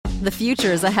The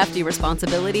future is a hefty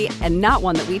responsibility and not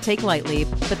one that we take lightly,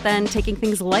 but then taking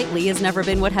things lightly has never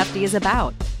been what Hefty is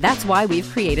about. That's why we've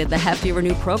created the Hefty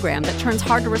Renew program that turns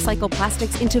hard-to-recycle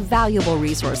plastics into valuable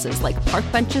resources like park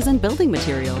benches and building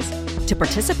materials. To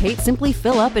participate, simply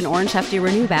fill up an orange Hefty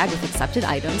Renew bag with accepted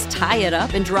items, tie it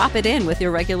up, and drop it in with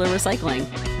your regular recycling.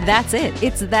 That's it.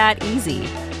 It's that easy.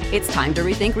 It's time to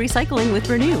rethink recycling with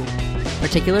Renew.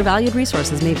 Particular valued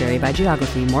resources may vary by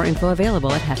geography. More info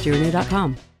available at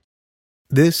heftyrenew.com.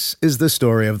 This is the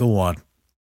story of the one.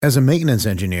 As a maintenance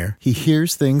engineer, he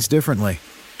hears things differently.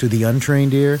 To the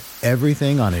untrained ear,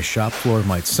 everything on his shop floor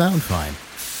might sound fine,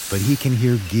 but he can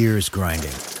hear gears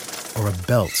grinding or a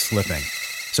belt slipping.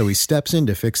 So he steps in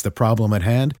to fix the problem at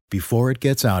hand before it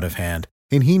gets out of hand.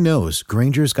 And he knows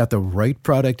Grainger's got the right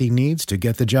product he needs to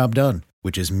get the job done,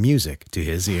 which is music to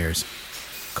his ears.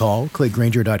 Call, click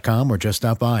Grainger.com, or just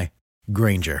stop by.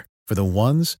 Grainger, for the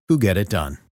ones who get it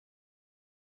done.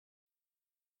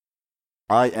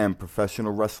 I am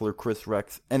professional wrestler Chris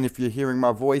Rex, and if you're hearing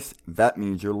my voice, that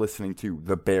means you're listening to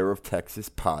the Bear of Texas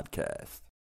podcast.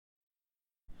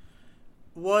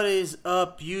 What is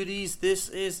up, beauties? This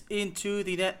is Into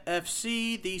the Net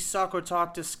FC, the soccer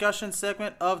talk discussion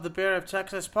segment of the Bear of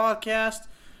Texas podcast.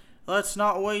 Let's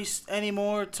not waste any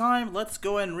more time. Let's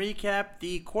go and recap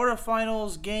the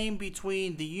quarterfinals game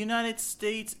between the United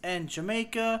States and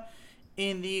Jamaica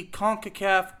in the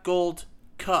CONCACAF Gold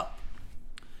Cup.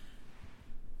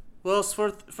 Well,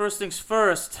 first things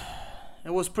first,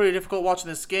 it was pretty difficult watching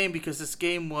this game because this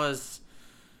game was,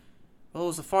 well, it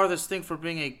was the farthest thing from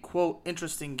being a, quote,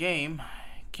 interesting game.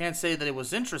 Can't say that it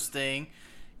was interesting.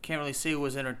 Can't really say it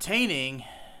was entertaining.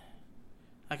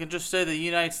 I can just say that the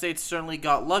United States certainly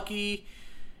got lucky,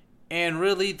 and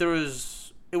really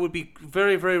it would be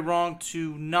very, very wrong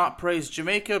to not praise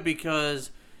Jamaica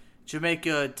because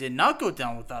Jamaica did not go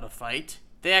down without a fight.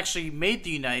 They actually made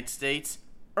the United States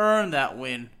earn that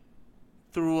win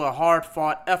through a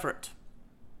hard-fought effort.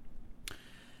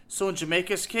 So in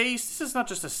Jamaica's case, this is not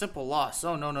just a simple loss.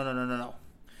 Oh, no.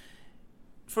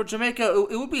 For Jamaica,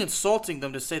 it would be insulting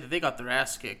them to say that they got their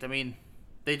ass kicked. I mean,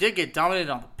 they did get dominated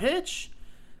on the pitch,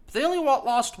 but they only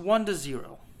lost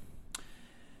 1-0.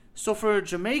 So for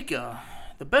Jamaica,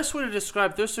 the best way to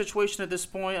describe their situation at this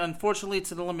point, unfortunately,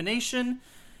 it's an elimination.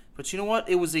 But you know what?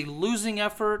 It was a losing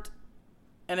effort.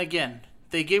 And again,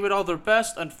 they gave it all their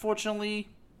best. Unfortunately,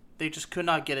 they just could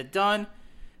not get it done.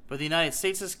 But the United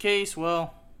States' case,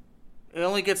 well, it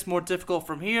only gets more difficult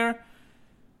from here.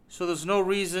 So there's no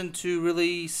reason to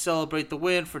really celebrate the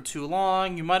win for too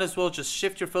long. You might as well just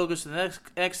shift your focus to the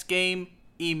next game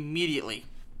immediately.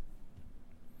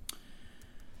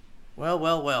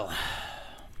 Well.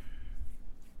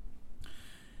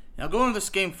 Now going into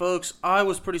this game, folks, I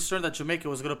was pretty certain that Jamaica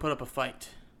was going to put up a fight.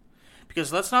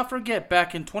 Because let's not forget,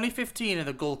 back in 2015 in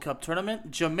the Gold Cup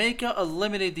tournament, Jamaica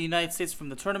eliminated the United States from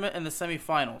the tournament in the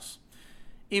semifinals,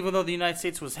 even though the United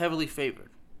States was heavily favored.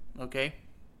 Okay?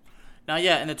 Now,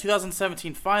 yeah, in the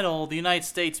 2017 final, the United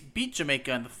States beat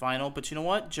Jamaica in the final, but you know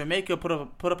what? Jamaica put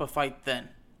up a fight then.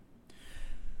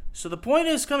 So the point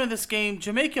is, coming to this game,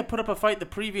 Jamaica put up a fight the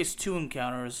previous two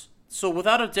encounters, so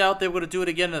without a doubt, they were going to do it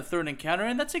again in the third encounter,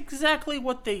 and that's exactly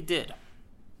what they did.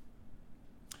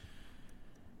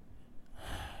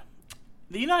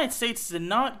 The United States did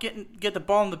not get the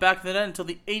ball in the back of the net until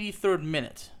the 83rd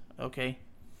minute, okay?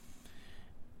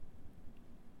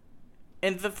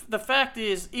 And the fact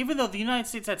is, even though the United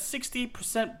States had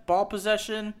 68% ball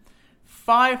possession,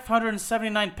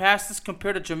 579 passes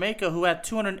compared to Jamaica, who had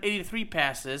 283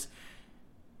 passes,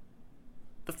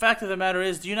 the fact of the matter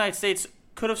is the United States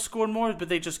could have scored more, but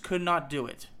they just could not do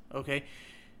it, okay?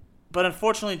 But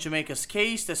unfortunately, in Jamaica's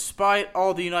case, despite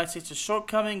all the United States'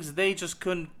 shortcomings, they just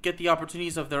couldn't get the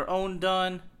opportunities of their own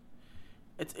done.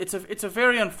 It's a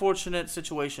very unfortunate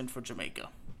situation for Jamaica.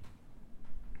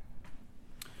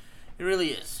 It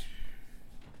really is.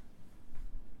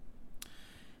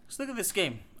 Let's look at this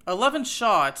game. 11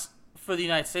 shots for the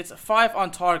United States, 5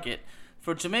 on target.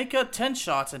 For Jamaica, 10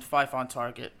 shots and 5 on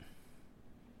target.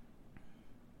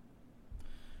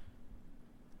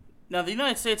 Now, the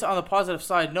United States, on the positive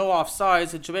side, no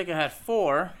offsides, and Jamaica had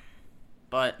 4,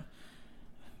 but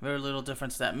very little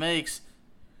difference that makes.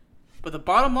 But the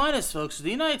bottom line is, folks,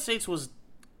 the United States was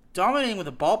dominating with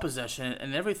the ball possession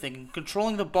and everything,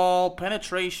 controlling the ball,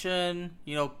 penetration,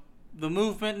 the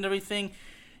movement and everything.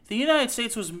 The United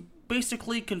States was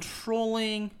basically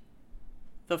controlling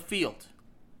the field,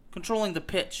 controlling the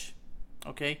pitch,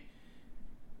 okay?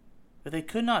 But they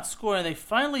could not score, and they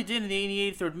finally did in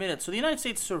the 88th minute. So the United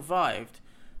States survived.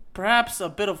 Perhaps a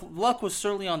bit of luck was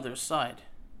certainly on their side,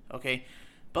 okay?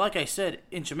 But like I said,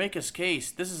 in Jamaica's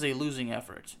case, this is a losing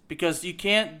effort. Because you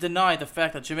can't deny the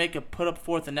fact that Jamaica put up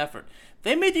forth an effort.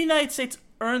 They made the United States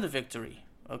earn the victory.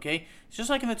 Okay? It's just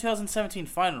like in the 2017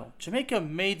 final. Jamaica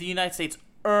made the United States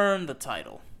earn the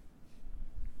title.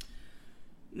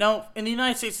 Now, in the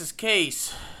United States'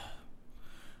 case,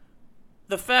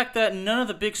 the fact that none of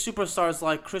the big superstars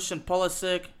like Christian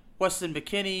Pulisic, Weston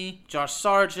McKennie, Josh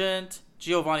Sargent,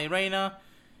 Giovanni Reyna,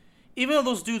 even though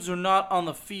those dudes are not on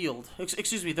the field,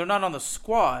 they're not on the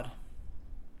squad,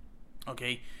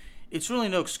 okay, it's really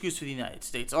no excuse for the United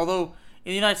States. Although,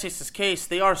 in the United States' case,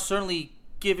 they are certainly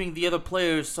giving the other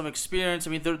players some experience. I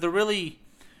mean, they're really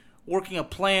working a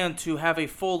plan to have a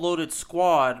full-loaded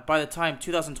squad by the time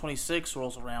 2026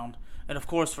 rolls around. And, of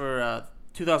course, for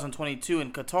 2022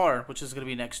 in Qatar, which is going to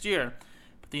be next year.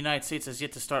 But the United States has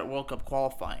yet to start World Cup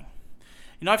qualifying.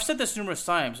 You know, I've said this numerous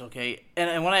times, okay?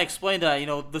 And when I explained that, you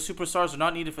know, the superstars are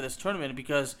not needed for this tournament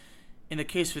because in the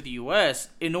case for the U.S.,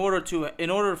 in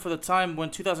order for the time when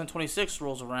 2026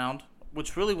 rolls around,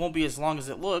 which really won't be as long as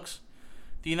it looks,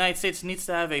 the United States needs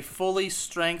to have a fully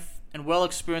strength and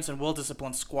well-experienced and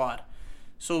well-disciplined squad.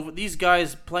 So these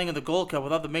guys playing in the Gold Cup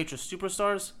without the major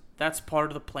superstars, that's part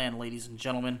of the plan, ladies and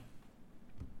gentlemen.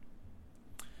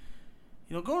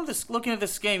 You know, looking at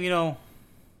this game, you know,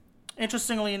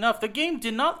 interestingly enough, the game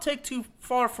did not take too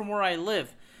far from where I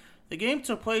live. The game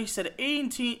took place at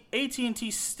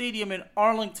AT&T Stadium in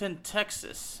Arlington,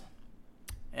 Texas.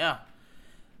 Yeah.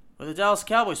 Where the Dallas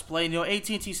Cowboys play. You know,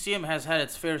 AT&T Stadium has had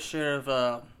its fair share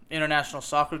of international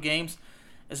soccer games.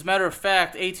 As a matter of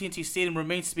fact, AT&T Stadium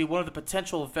remains to be one of the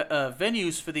potential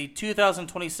venues for the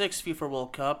 2026 FIFA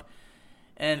World Cup.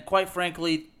 And quite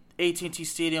frankly, AT&T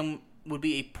Stadium would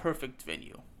be a perfect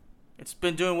venue. It's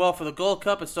been doing well for the Gold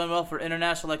Cup. It's done well for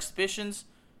international exhibitions.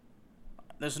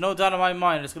 There's no doubt in my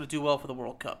mind it's going to do well for the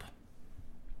World Cup.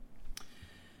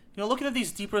 You know, looking at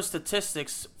these deeper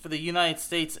statistics for the United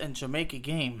States and Jamaica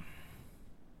game,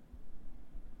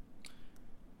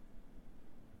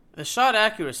 the shot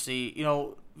accuracy, you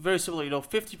know, very similar, you know,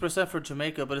 50% for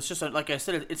Jamaica, but it's just, like I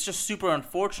said, it's just super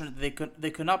unfortunate that they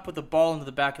could not put the ball into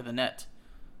the back of the net.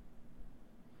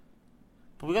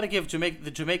 But we got to give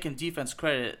the Jamaican defense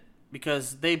credit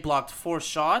because they blocked 4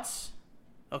 shots.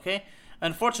 Okay,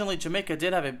 unfortunately, Jamaica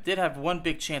did have one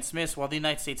big chance missed, while the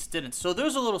United States didn't. So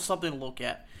there's a little something to look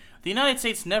at. The United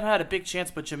States never had a big chance,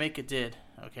 but Jamaica did.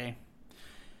 Okay.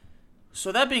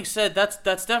 So that being said, that's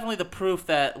definitely the proof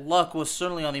that luck was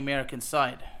certainly on the American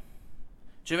side.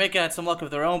 Jamaica had some luck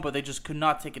of their own, but they just could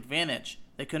not take advantage.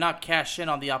 They could not cash in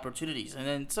on the opportunities, and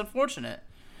it's unfortunate.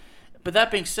 But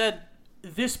that being said,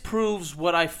 this proves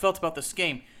what I felt about this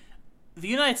game. The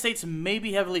United States may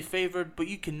be heavily favored, but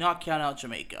you cannot count out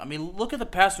Jamaica. I mean, look at the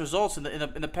past results in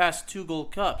the past 2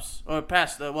 Gold Cups, or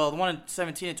the one in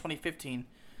 2017 and 2015.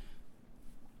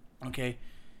 Okay,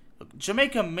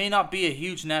 Jamaica may not be a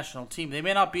huge national team. They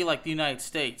may not be like the United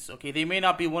States. Okay, they may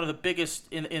not be one of the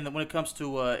biggest when it comes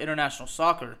to international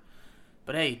soccer.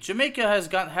 But hey, Jamaica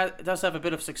does have a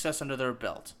bit of success under their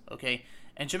belt. Okay.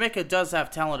 And Jamaica does have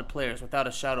talented players, without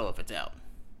a shadow of a doubt.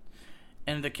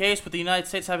 And in the case with the United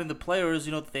States having the players,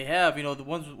 you know, that they have, you know, the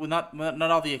ones with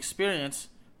not all the experience,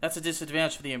 that's a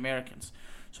disadvantage for the Americans.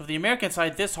 So for the American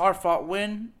side, this hard-fought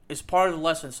win is part of the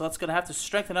lesson. So that's going to have to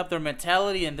strengthen up their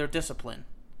mentality and their discipline.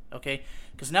 Okay?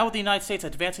 Because now with the United States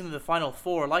advancing to the Final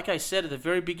Four, like I said at the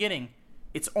very beginning,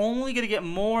 it's only going to get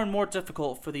more and more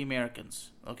difficult for the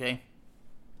Americans. Okay?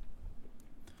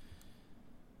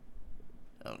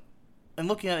 And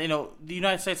looking at, you know, the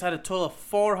United States had a total of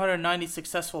 490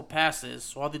 successful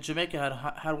passes, while the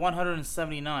Jamaica had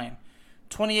 179.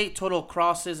 28 total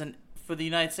crosses, and for the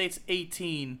United States,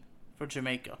 18 for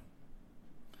Jamaica.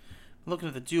 Looking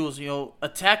at the duels, you know, a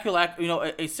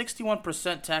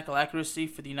 61% tackle accuracy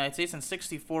for the United States and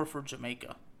 64 for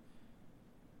Jamaica.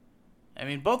 I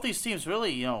mean, both these teams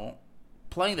really, you know,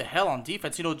 playing the hell on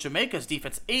defense. You know, Jamaica's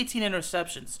defense, 18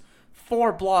 interceptions,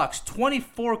 4 blocks,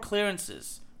 24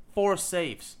 clearances, 4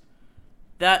 saves.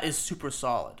 That is super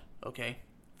solid, okay?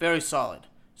 Very solid.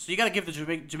 So you got to give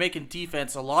the Jamaican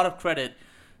defense a lot of credit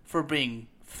for being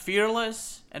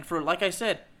fearless and for, like I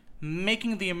said,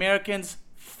 making the Americans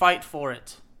fight for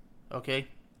it, okay?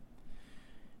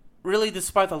 Really,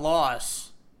 despite the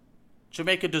loss,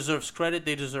 Jamaica deserves credit,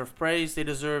 they deserve praise, they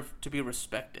deserve to be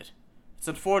respected. It's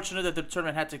unfortunate that the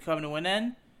tournament had to come to an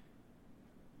end,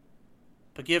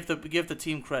 but give the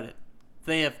team credit.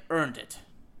 They have earned it.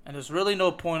 And there's really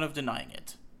no point of denying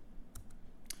it.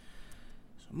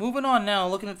 So moving on now,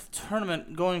 looking at the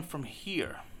tournament going from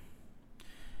here.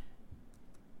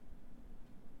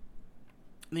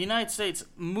 The United States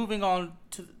moving on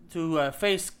to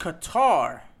face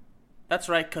Qatar That's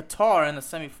right, Qatar in the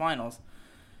semifinals.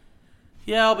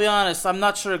 Yeah, I'll be honest. I'm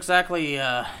not sure exactly.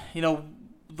 The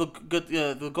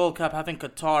Gold Cup having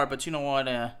Qatar, but you know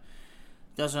what?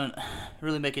 Doesn't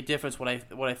really make a differesse what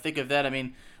I think of that. I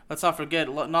mean, let's not forget.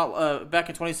 Back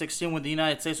in 2016 when the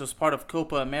United States was part of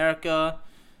Copa America.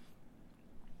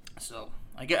 So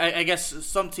I guess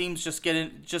some teams just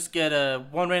get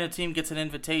one random team gets an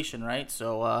invitation, right?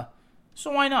 So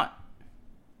why not?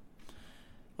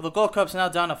 Well, the Gold Cup's now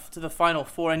down to the Final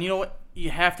Four, and you know what?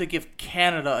 You have to give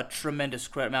Canada a tremendous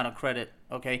amount of credit,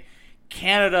 okay?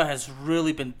 Canada has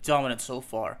really been dominant so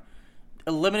far,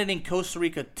 eliminating Costa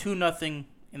Rica 2-0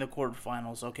 in the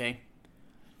quarterfinals, okay?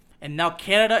 And now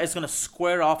Canada is going to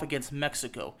square off against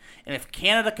Mexico. And if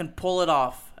Canada can pull it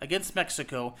off against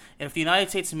Mexico, and if the United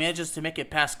States manages to make it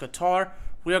past Qatar,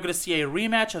 we are going to see a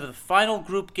rematch of the final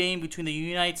group game between the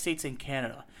United States and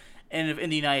Canada. And if in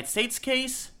the United States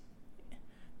case,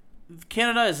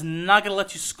 Canada is not going to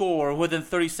let you score within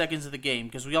 30 seconds of the game,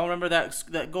 because we all remember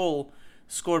that goal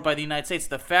scored by the United States,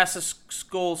 the fastest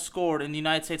goal scored in the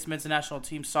United States men's national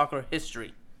team soccer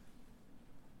history.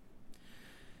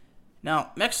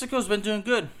 Now, Mexico's been doing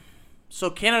good, so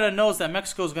Canada knows that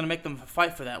Mexico is going to make them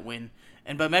fight for that win,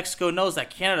 but Mexico knows that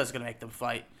Canada is going to make them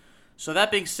fight. So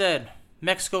that being said,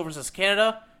 Mexico versus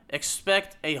Canada,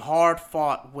 expect a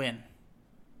hard-fought win.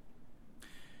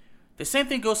 The same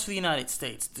thing goes for the United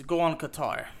States, to go on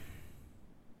Qatar.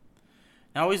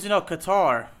 Now, as you know,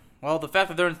 Qatar, well, the fact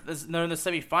that they're in the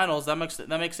semifinals,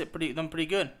 that makes it pretty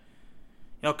good.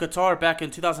 You know, Qatar back in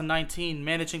 2019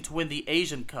 managing to win the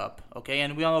Asian Cup, okay?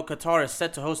 And we all know Qatar is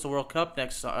set to host the World Cup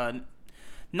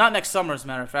not next summer, as a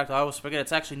matter of fact. I always forget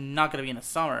it's actually not going to be in the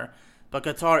summer, but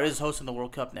Qatar is hosting the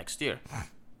World Cup next year.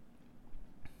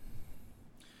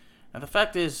 And the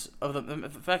fact of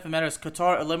the matter is,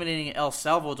 Qatar eliminating El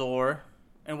Salvador,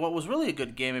 and what was really a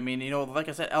good game. I mean, you know, like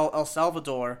I said, El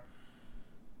Salvador,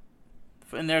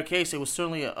 in their case, it was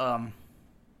certainly a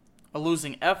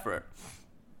losing effort.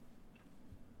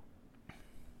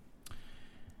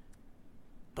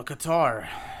 But Qatar,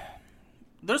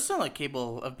 they're still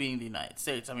capable of beating the United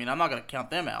States. I mean, I'm not going to count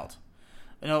them out.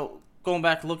 You know, going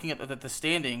back looking at the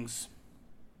standings,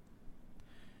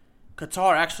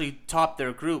 Qatar actually topped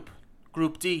their group,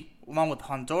 Group D, along with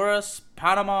Honduras,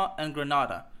 Panama, and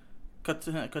Grenada.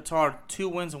 Qatar 2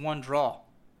 wins and 1 draw.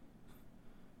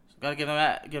 So gotta give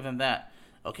them that.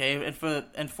 Okay, and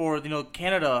for you know,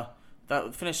 Canada,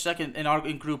 that finished second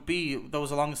in Group B, that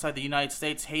was alongside the United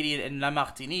States, Haiti, and La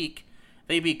Martinique.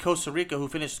 They beat Costa Rica, who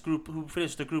finished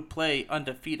the group play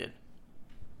undefeated.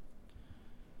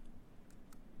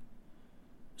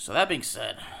 So that being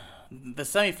said, the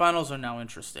semifinals are now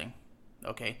interesting.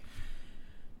 Okay.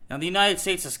 Now the United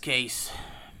States' case,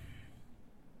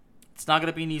 it's not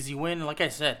going to be an easy win. Like I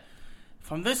said,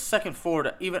 from this second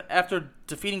forward, even after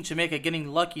defeating Jamaica, getting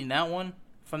lucky in that one,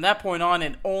 from that point on,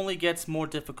 it only gets more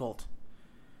difficult.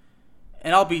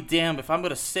 And I'll be damned if I'm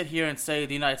going to sit here and say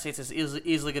the United States is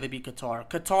easily going to beat Qatar.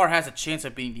 Qatar has a chance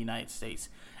of beating the United States.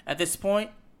 At this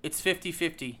point, it's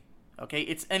 50-50. Okay,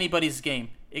 it's anybody's game.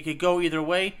 It could go either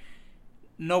way.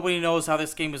 Nobody knows how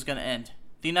this game is going to end.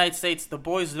 The United States, the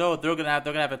boys know they're going to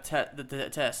have a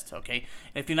test. Okay,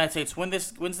 and if the United States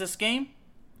wins this game,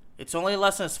 it's only a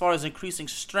lesson as far as increasing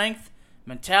strength,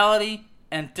 mentality,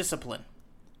 and discipline.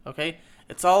 Okay,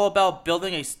 it's all about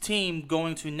building a team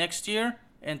going to next year.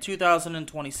 In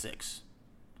 2026.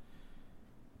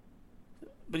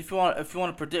 But if you want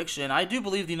a prediction, I do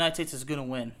believe the United States is going to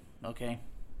win. Okay,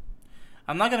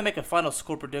 I'm not going to make a final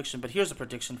score prediction, but here's a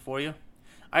prediction for you.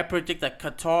 I predict that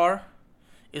Qatar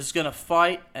is going to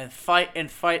fight and fight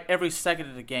and fight every second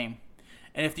of the game.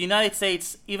 And if the United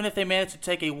States, even if they manage to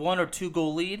take a 1 or 2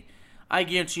 goal lead, I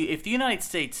guarantee you, if the United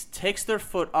States takes their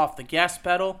foot off the gas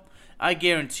pedal, I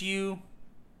guarantee you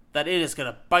that it is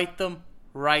going to bite them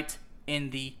right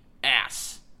in the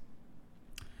ass.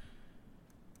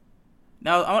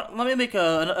 Now, let me make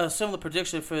a similar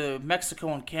prediction for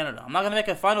Mexico and Canada. I'm not going to make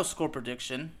a final score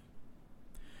prediction,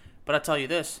 but I'll tell you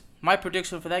this. My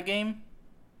prediction for that game,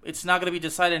 it's not going to be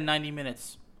decided in 90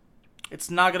 minutes. It's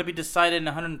not going to be decided in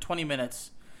 120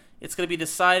 minutes. It's going to be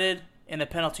decided in a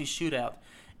penalty shootout.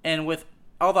 And with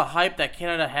all the hype that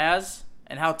Canada has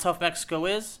and how tough Mexico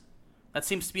is, that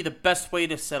seems to be the best way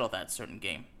to settle that certain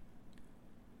game.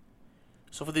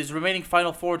 So for these remaining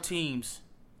Final Four teams,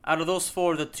 out of those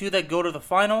 4, the 2 that go to the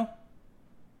final,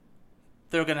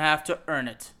 they're going to have to earn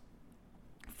it.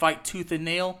 Fight tooth and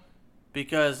nail,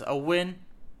 because a win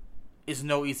is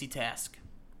no easy task.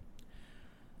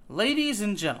 Ladies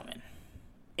and gentlemen,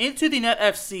 Into the Net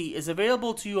FC is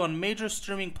available to you on major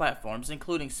streaming platforms,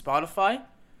 including Spotify,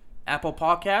 Apple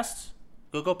Podcasts,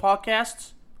 Google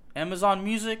Podcasts, Amazon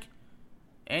Music,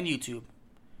 and YouTube.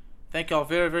 Thank y'all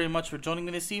very, very much for joining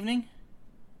me this evening.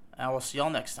 I will see y'all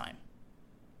next time.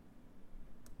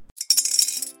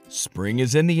 Spring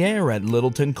is in the air at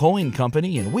Littleton Coin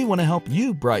Company, and we want to help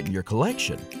you brighten your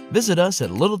collection. Visit us at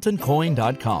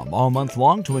littletoncoin.com all month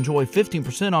long to enjoy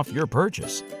 15% off your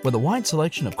purchase. With a wide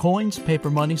selection of coins,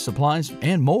 paper money, supplies,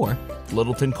 and more,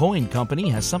 Littleton Coin Company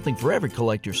has something for every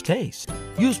collector's taste.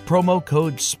 Use promo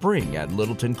code SPRING at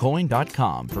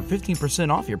littletoncoin.com for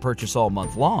 15% off your purchase all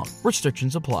month long.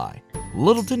 Restrictions apply.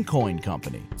 Littleton Coin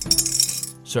Company.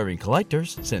 Serving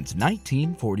collectors since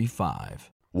 1945.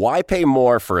 Why pay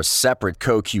more for a separate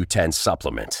CoQ10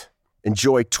 supplement?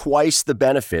 Enjoy twice the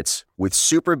benefits with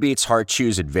SuperBeets Heart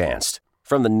Chews Advanced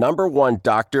from the #1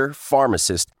 doctor,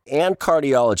 pharmacist, and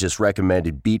cardiologist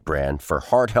recommended beet brand for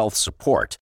heart health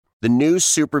support. The new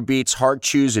SuperBeets Heart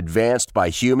Chews Advanced by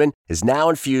Human is now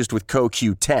infused with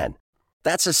CoQ10.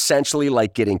 That's essentially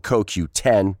like getting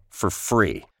CoQ10 for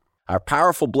free. Our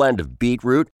powerful blend of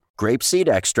beetroot, grapeseed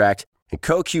extract, and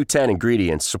CoQ10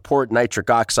 ingredients support nitric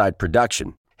oxide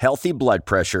production, healthy blood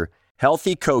pressure,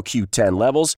 healthy CoQ10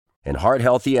 levels, and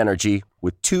heart-healthy energy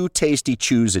with 2 tasty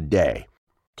chews a day.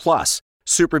 Plus,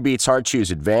 SuperBeets Heart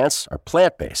Chews Advance are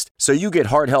plant-based, so you get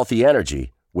heart-healthy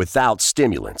energy without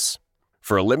stimulants.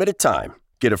 For a limited time,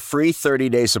 get a free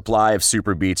 30-day supply of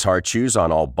SuperBeets Heart Chews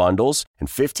on all bundles and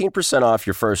 15% off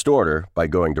your first order by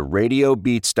going to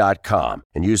RadioBeets.com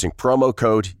and using promo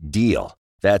code DEAL.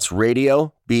 That's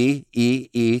Radio, BEETS.com,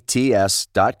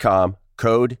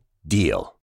 code DEAL.